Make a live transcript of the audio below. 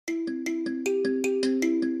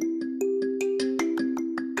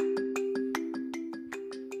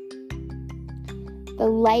The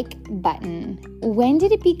like button. When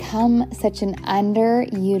did it become such an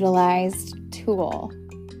underutilized tool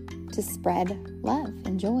to spread love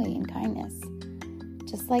and joy and kindness?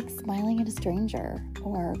 Just like smiling at a stranger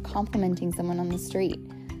or complimenting someone on the street.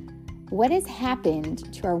 What has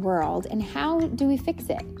happened to our world and how do we fix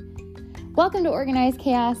it? Welcome to Organized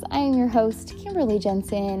Chaos. I am your host, Kimberly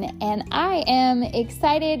Jensen, and I am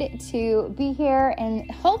excited to be here and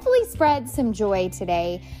hopefully spread some joy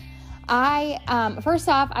today. First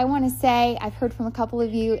off, I want to say I've heard from a couple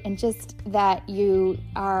of you and just that you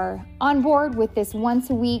are on board with this once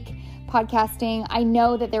a week podcasting. I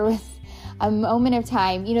know that there was a moment of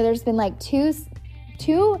time, there's been like two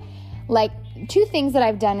things that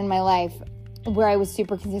I've done in my life where I was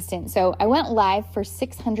super consistent. So I went live for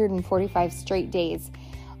 645 straight days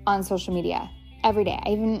on social media every day. I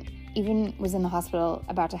even was in the hospital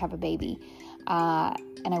about to have a baby.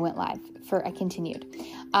 And I went live I continued.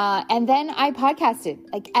 And then I podcasted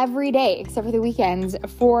like every day, except for the weekends,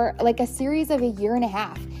 for like a series of a year and a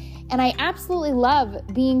half. And I absolutely love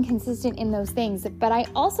being consistent in those things, but I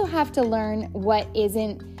also have to learn what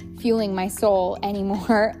isn't fueling my soul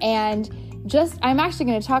anymore. And I'm actually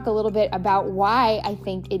going to talk a little bit about why I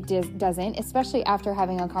think it doesn't, especially after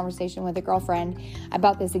having a conversation with a girlfriend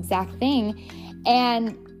about this exact thing.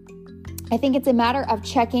 And I think it's a matter of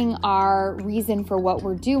checking our reason for what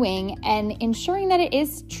we're doing and ensuring that it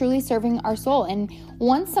is truly serving our soul. And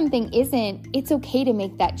once something isn't, it's okay to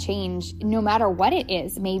make that change no matter what it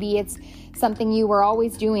is. Maybe it's something you were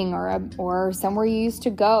always doing or somewhere you used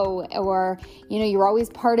to go, or, you're always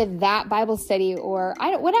part of that Bible study, or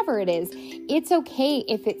whatever it is. It's okay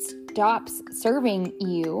if it stops serving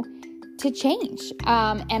you to change.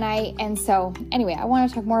 So anyway, I want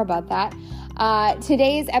to talk more about that.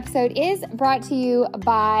 Today's episode is brought to you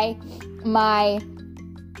by my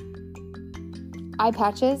eye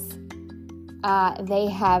patches.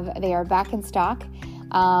 They are back in stock.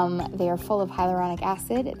 They are full of hyaluronic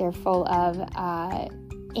acid. They're full of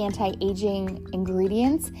anti-aging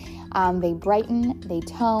ingredients. They brighten, they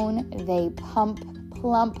tone, they plump.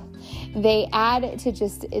 They add to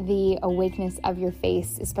just the awakeness of your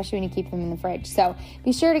face, especially when you keep them in the fridge. So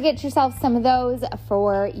be sure to get yourself some of those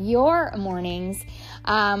for your mornings.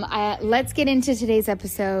 Let's get into today's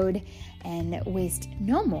episode and waste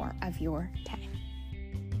no more of your time.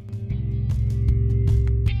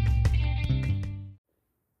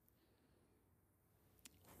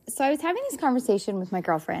 So I was having this conversation with my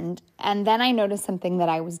girlfriend, and then I noticed something that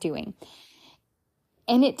I was doing.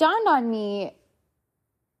 And it dawned on me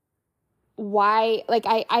why,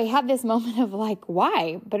 I had this moment of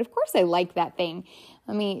why? But of course I like that thing.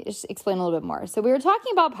 Let me just explain a little bit more. So we were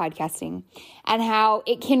talking about podcasting and how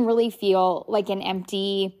it can really feel like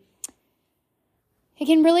empty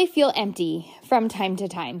from time to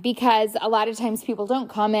time, because a lot of times people don't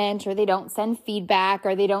comment, or they don't send feedback,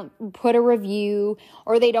 or they don't put a review,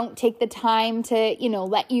 or they don't take the time to,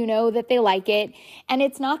 let you know that they like it. And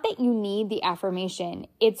it's not that you need the affirmation.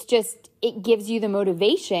 It's just, it gives you the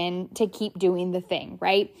motivation to keep doing the thing,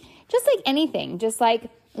 right? Just like anything, just like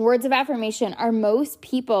words of affirmation are most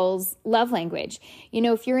people's love language.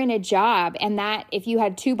 If you're in a job and if you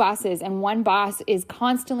had two bosses and one boss is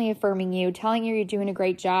constantly affirming you, telling you you're doing a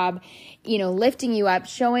great job, lifting you up,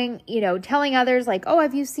 showing, telling others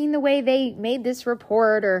have you seen the way they made this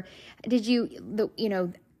report? Or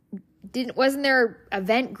wasn't their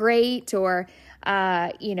event great? Or,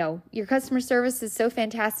 your customer service is so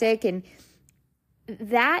fantastic. And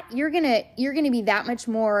that you're going to be that much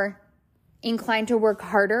more inclined to work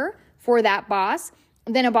harder for that boss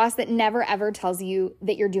than a boss that never ever tells you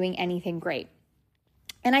that you're doing anything great.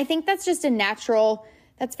 And I think that's just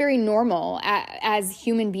that's very normal as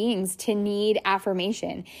human beings to need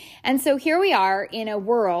affirmation. And so here we are in a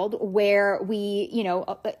world where we,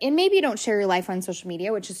 and maybe you don't share your life on social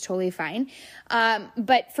media, which is totally fine.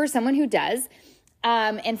 But for someone who does,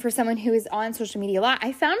 and for someone who is on social media a lot,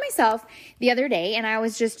 I found myself the other day and I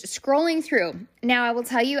was just scrolling through. Now, I will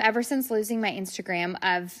tell you, ever since losing my Instagram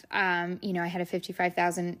I had a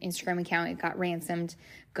 55,000 Instagram account. It got ransomed,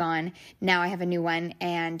 gone. Now I have a new one.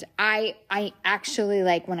 And I actually,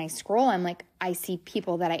 when I scroll, I see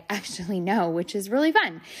people that I actually know, which is really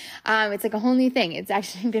fun. It's like a whole new thing. It's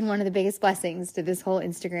actually been one of the biggest blessings to this whole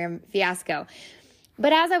Instagram fiasco.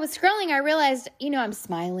 But as I was scrolling, I realized, I'm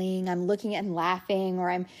smiling, I'm looking and laughing, or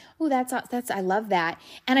I love that.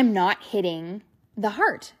 And I'm not hitting the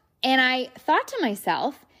heart. And I thought to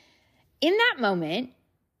myself, in that moment,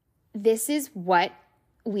 this is what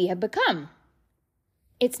we have become.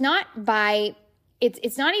 It's not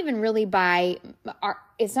even really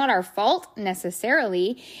it's not our fault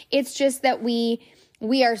necessarily. It's just that we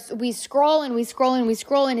we scroll and we scroll and we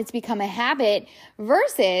scroll and it's become a habit,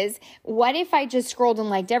 versus what if I just scrolled and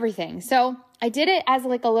liked everything? So I did it as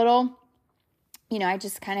like a little, I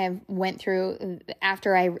just kind of went through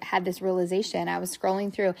after I had this realization. I was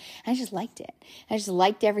scrolling through and I just liked it. I just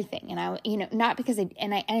liked everything. And I, not because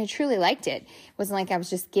I truly liked it. It wasn't like I was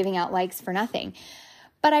just giving out likes for nothing.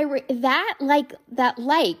 But that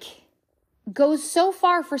goes so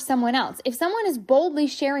far for someone else. If someone is boldly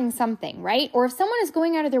sharing something, right? Or if someone is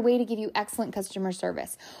going out of their way to give you excellent customer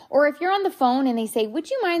service, or if you're on the phone and they say, would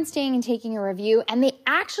you mind staying and taking a review? And they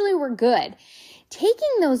actually were good.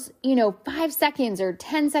 Taking those, 5 seconds or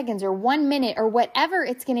 10 seconds or 1 minute or whatever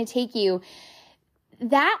it's going to take you,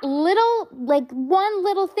 that little, one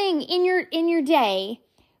little thing in your day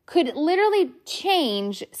could literally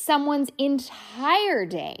change someone's entire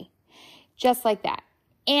day, just like that.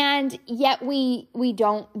 And yet we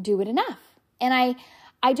don't do it enough. And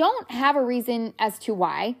I don't have a reason as to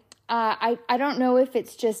why. I don't know if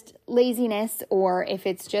it's just laziness or if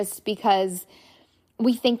it's just because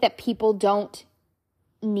we think that people don't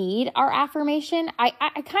need our affirmation. I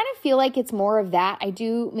kind of feel like it's more of that. I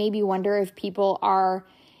do maybe wonder if people are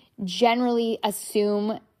generally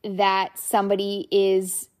assume that somebody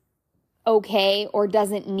is okay or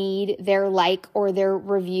doesn't need their like or their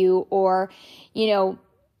review or,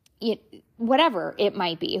 whatever it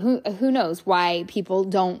might be. Who knows why people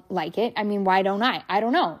don't like it? I mean, why don't I? I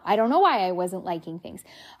don't know. I don't know why I wasn't liking things.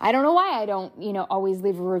 I don't know why I don't, always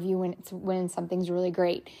leave a review when something's really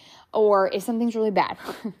great or if something's really bad.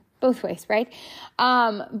 Both ways, right?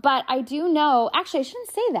 But I do know, actually, I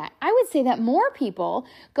shouldn't say that. I would say that more people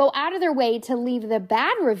go out of their way to leave the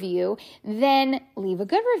bad review than leave a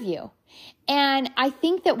good review. And I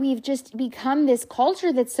think that we've just become this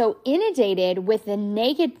culture that's so inundated with the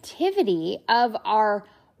negativity of our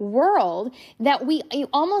world that you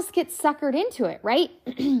almost get suckered into it, right?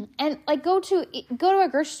 And go to a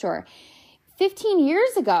grocery store. 15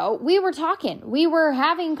 years ago, we were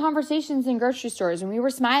having conversations in grocery stores and we were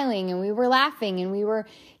smiling and we were laughing and we were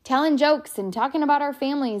telling jokes and talking about our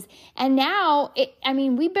families. And now,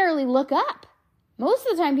 we barely look up. Most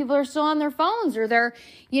of the time people are still on their phones or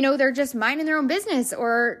they're just minding their own business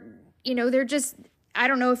or, they're just, I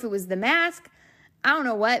don't know if it was the mask. I don't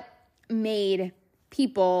know what made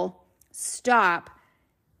people stop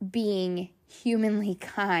being humanly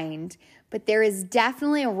kind, but there is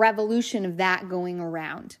definitely a revolution of that going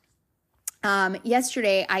around.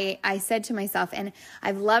 Yesterday, I said to myself, and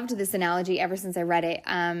I've loved this analogy ever since I read it.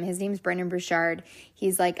 His name's Brendon Burchard.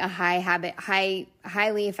 He's like a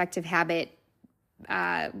highly effective habit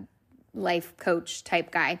life coach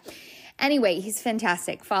type guy. Anyway, he's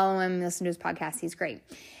fantastic. Follow him, listen to his podcast. He's great.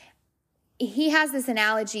 He has this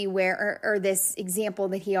analogy or this example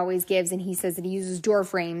that he always gives, and he says that he uses door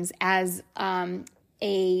frames as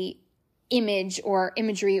a image or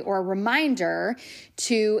imagery or reminder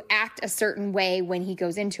to act a certain way when he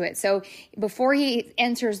goes into it. So before he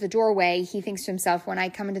enters the doorway, he thinks to himself, when I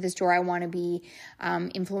come into this door, I want to be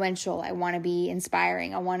influential. I want to be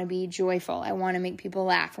inspiring. I want to be joyful. I want to make people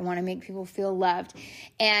laugh. I want to make people feel loved.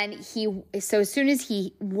 And so as soon as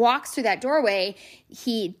he walks through that doorway,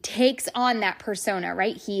 he takes on that persona,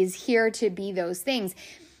 right? He is here to be those things.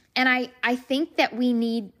 And I think that we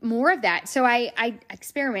need more of that. So I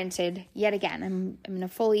experimented yet again.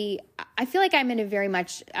 I feel like I'm in a very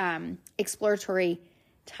much exploratory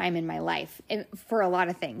time in my life for a lot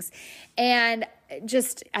of things. And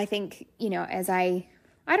just, I think, I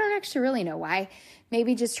don't actually really know why,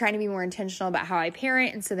 maybe just trying to be more intentional about how I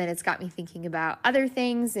parent. And so then it's got me thinking about other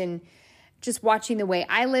things and just watching the way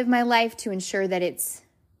I live my life to ensure that it's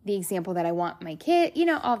the example that I want my kid,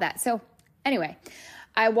 all that. So anyway,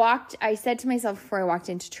 I said to myself before I walked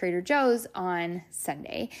into Trader Joe's on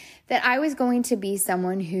Sunday that I was going to be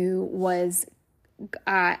someone who was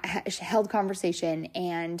held conversation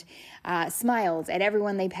and smiled at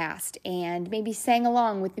everyone they passed and maybe sang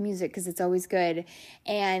along with the music because it's always good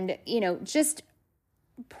and, just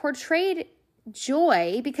portrayed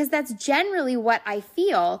joy because that's generally what I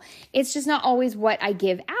feel. It's just not always what I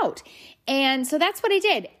give out. And so that's what I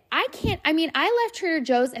did. I left Trader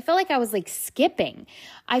Joe's. I felt like I was skipping.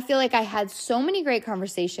 I feel like I had so many great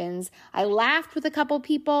conversations. I laughed with a couple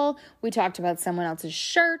people. We talked about someone else's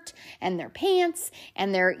shirt and their pants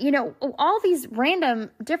and their, all these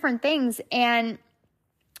random different things. And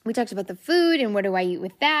we talked about the food and what do I eat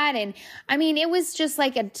with that. And I mean, it was just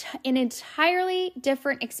like an entirely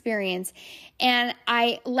different experience. And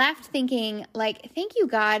I left thinking like, thank you,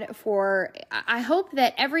 God, I hope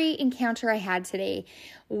that every encounter I had today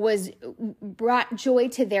brought joy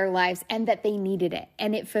to their lives and that they needed it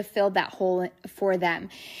and it fulfilled that hole for them.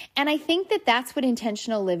 And I think that that's what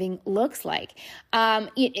intentional living looks like.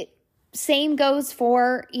 Same goes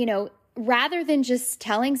for, rather than just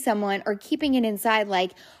telling someone or keeping it inside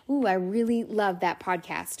like, ooh, I really love that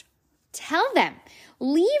podcast. Tell them,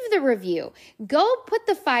 leave the review, go put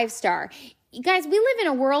the 5-star. You guys, we live in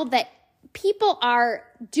a world that people are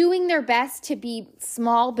doing their best to be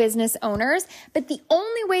small business owners, but the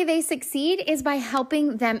only way they succeed is by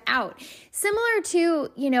helping them out. Similar to,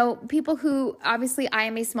 people who, obviously I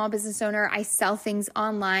am a small business owner, I sell things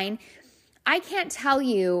online. I can't tell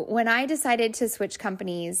you, when I decided to switch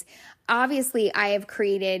companies, obviously I had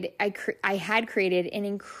created an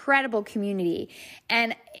incredible community.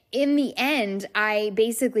 And in the end, I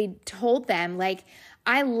basically told them, like,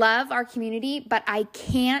 I love our community, but I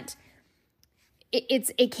can't,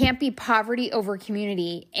 it can't be poverty over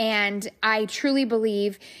community. And I truly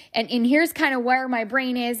believe, and here's kind of where my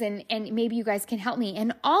brain is, and maybe you guys can help me.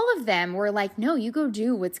 And all of them were like, no, you go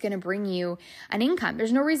do what's going to bring you an income.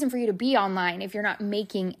 There's no reason for you to be online if you're not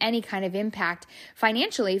making any kind of impact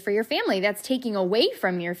financially for your family. That's taking away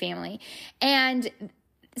from your family. And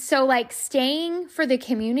so like staying for the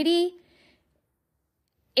community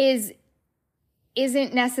isn't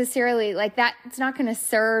necessarily like that. It's not going to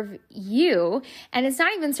serve you, and it's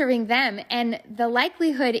not even serving them. And the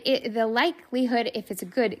likelihood, if it's a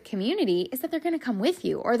good community, is that they're going to come with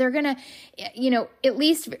you, or they're going to, at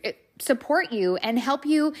least support you and help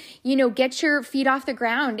you, get your feet off the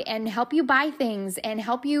ground and help you buy things and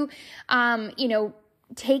help you,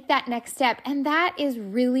 take that next step. And that is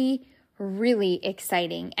really, really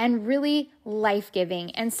exciting and really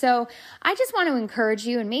life-giving. And so I just want to encourage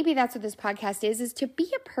you, and maybe that's what this podcast is to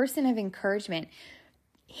be a person of encouragement.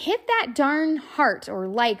 Hit that darn heart or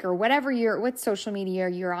like, or what social media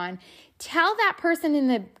you're on. Tell that person in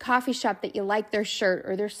the coffee shop that you like their shirt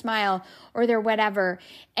or their smile or their whatever.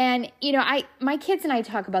 And, my kids and I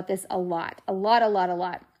talk about this a lot.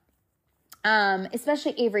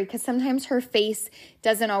 Especially Avery, because sometimes her face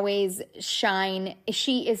doesn't always shine.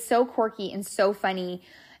 She is so quirky and so funny,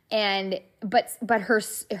 but her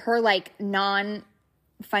like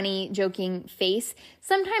non-funny joking face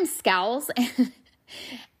sometimes scowls,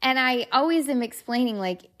 and I always am explaining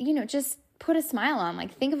like, just put a smile on,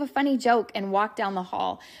 like think of a funny joke and walk down the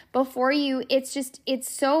hall before you.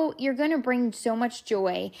 You're going to bring so much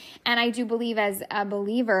joy. And I do believe as a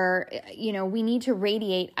believer, we need to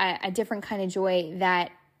radiate a different kind of joy that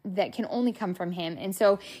can only come from him. And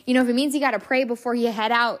so, if it means you got to pray before you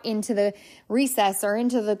head out into the recess or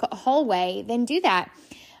into the hallway, then do that.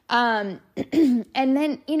 And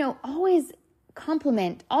then, always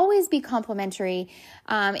be complimentary.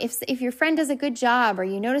 If your friend does a good job, or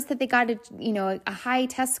you notice that they got a high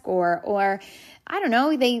test score, or I don't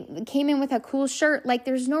know, they came in with a cool shirt, let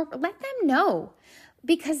them know,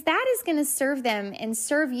 because that is going to serve them and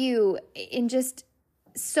serve you in just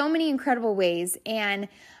so many incredible ways. And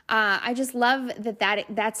I just love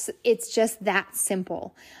it's just that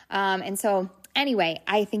simple. And so anyway,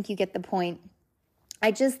 I think you get the point. I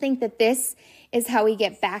just think that this is how we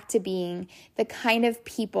get back to being the kind of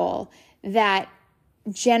people that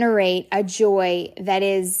generate a joy that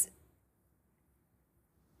is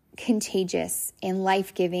contagious and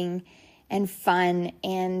life-giving and fun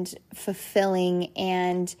and fulfilling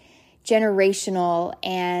and generational.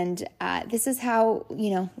 And this is how,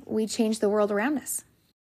 we change the world around us.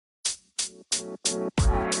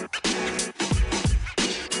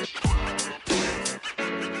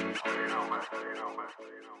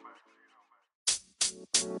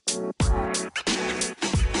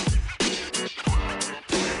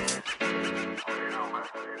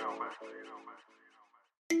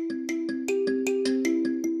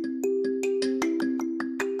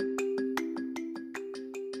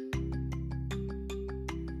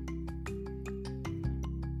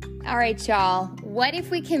 All right, y'all. What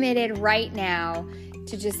if we committed right now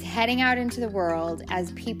to just heading out into the world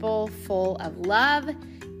as people full of love,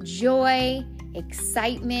 joy,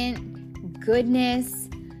 excitement, goodness,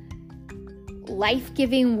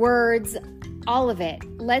 life-giving words, all of it.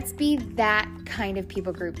 Let's be that kind of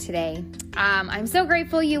people group today. I'm so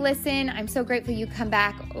grateful you listen. I'm so grateful you come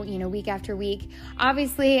back, week after week.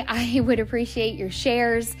 Obviously, I would appreciate your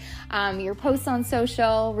shares, your posts on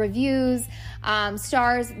social, reviews,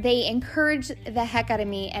 stars. They encourage the heck out of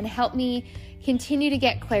me and help me continue to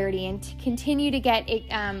get clarity and to continue to get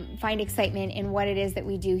find excitement in what it is that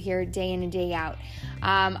we do here day in and day out.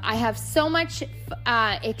 I have so much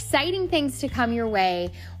exciting things to come your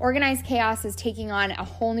way. Organized Chaos is taking on a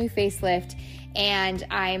whole new facelift, and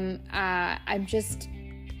I'm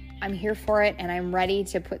here for it, and I'm ready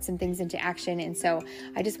to put some things into action. And so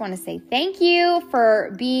I just want to say thank you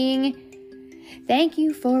for being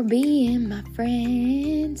my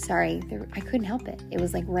friend. Sorry, I couldn't help it. It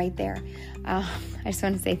was like right there. I just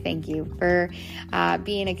want to say thank you for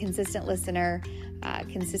being a consistent listener,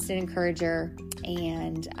 consistent encourager,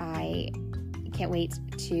 and I can't wait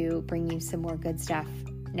to bring you some more good stuff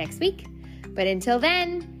next week. But until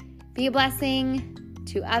then, be a blessing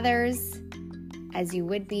to others as you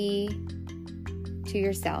would be to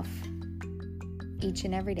yourself each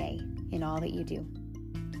and every day in all that you do.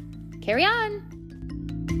 Carry on.